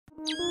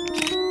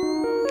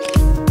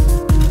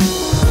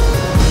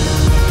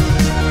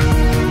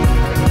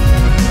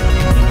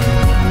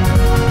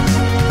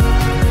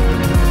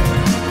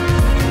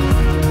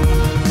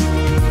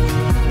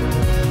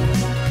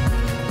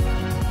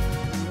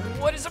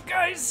up,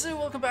 guys?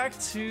 Welcome back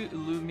to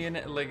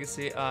Loomian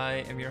Legacy. I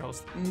am your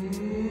host,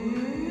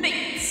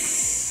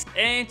 Naits.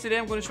 And today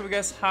I'm going to show you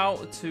guys how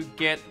to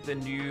get the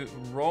new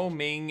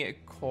roaming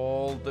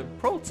called the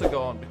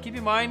Protogon. But keep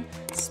in mind,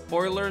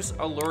 spoilers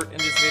alert in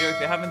this video.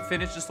 If you haven't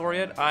finished the story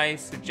yet, I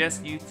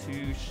suggest you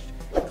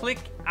to click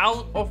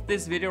out of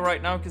this video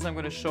right now because I'm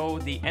going to show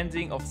the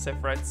ending of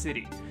Sephiroth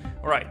City.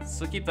 Alright,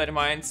 so keep that in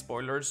mind,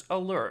 spoilers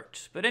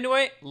alert. But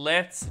anyway,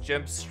 let's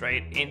jump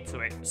straight into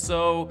it.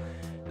 So,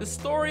 the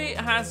story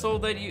has so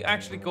that you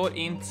actually go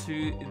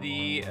into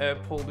the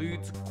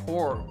Pollute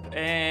Corp,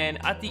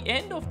 and at the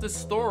end of the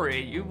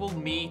story, you will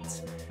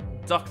meet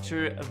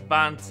Dr.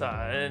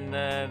 Vanta,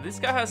 and this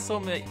guy has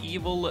some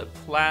evil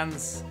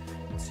plans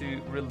to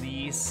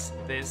release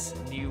this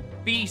new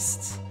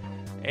beast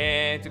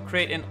and to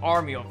create an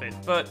army of it.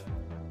 But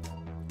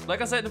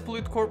like I said, the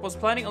Pollute Corp was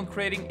planning on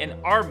creating an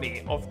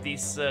army of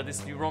this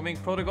new roaming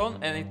Protogon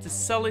and to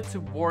sell it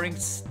to warring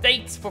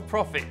states for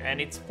profit, and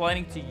it's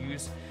planning to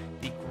use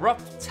the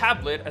corrupt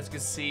tablet, as you can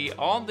see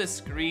on the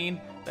screen,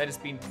 that is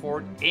being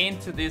poured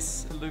into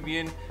this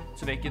Loomian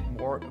to make it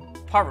more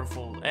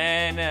powerful.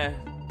 And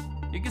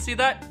you can see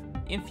that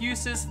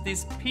infuses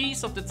this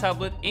piece of the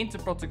tablet into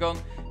Protogon,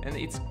 and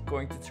it's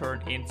going to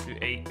turn into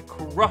a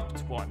corrupt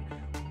one.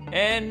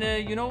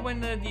 And you know,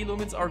 when the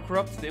Loomians are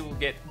corrupt, they will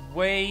get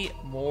way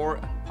more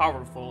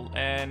powerful.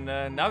 And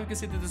now you can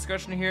see the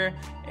discussion here,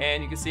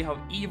 and you can see how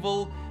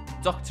evil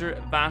Dr.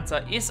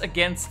 Vanta is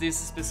against this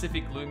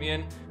specific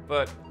Loomian.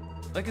 But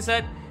like I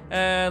said,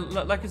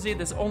 like you see,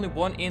 there's only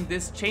one in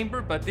this chamber,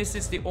 but this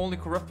is the only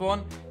corrupt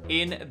one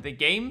in the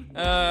game.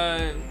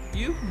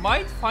 You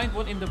might find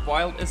one in the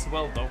wild as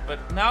well though,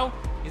 but now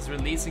he's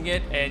releasing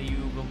it and you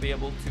will be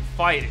able to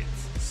fight it.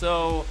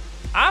 So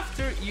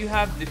after you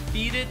have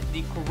defeated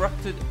the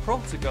corrupted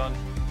Protogon,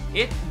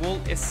 it will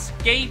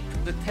escape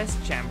the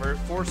test chamber,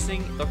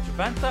 forcing Dr.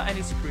 Vanta and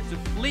his crew to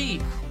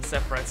flee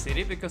Sephiroth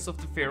City because of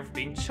the fear of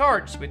being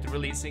charged with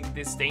releasing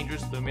this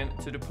dangerous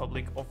Loomian to the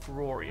public of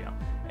Roria.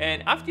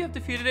 And after you have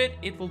defeated it,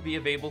 it will be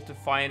available to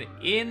find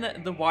in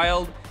the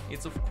wild.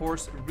 It's of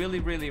course really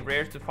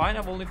rare to find.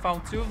 I've only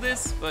found 2 of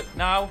this, but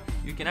now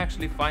you can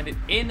actually find it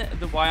in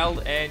the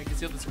wild, and you can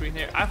see on the screen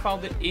here, I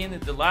found it in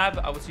the lab.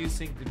 I was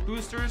using the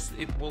boosters.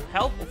 It will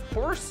help, of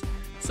course.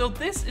 So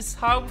this is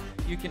how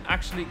you can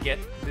actually get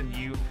the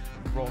new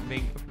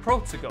roaming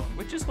Protogon,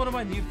 which is one of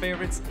my new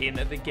favorites in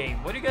the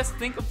game. What do you guys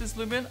think of this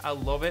Loomian? I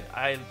love it.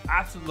 I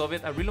absolutely love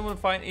it. I really want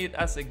to find it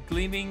as a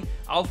gleaming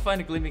alpha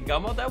and a gleaming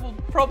gamma. That will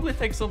probably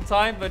take some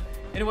time, but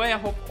anyway, I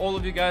hope all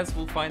of you guys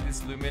will find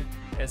this Loomian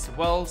as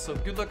well. So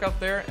good luck out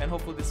there, and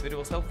hopefully this video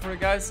was helpful for you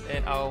guys,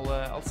 and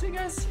I'll see you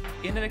guys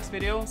in the next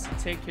video. So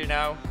take care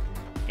now,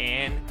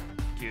 and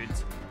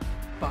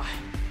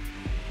goodbye.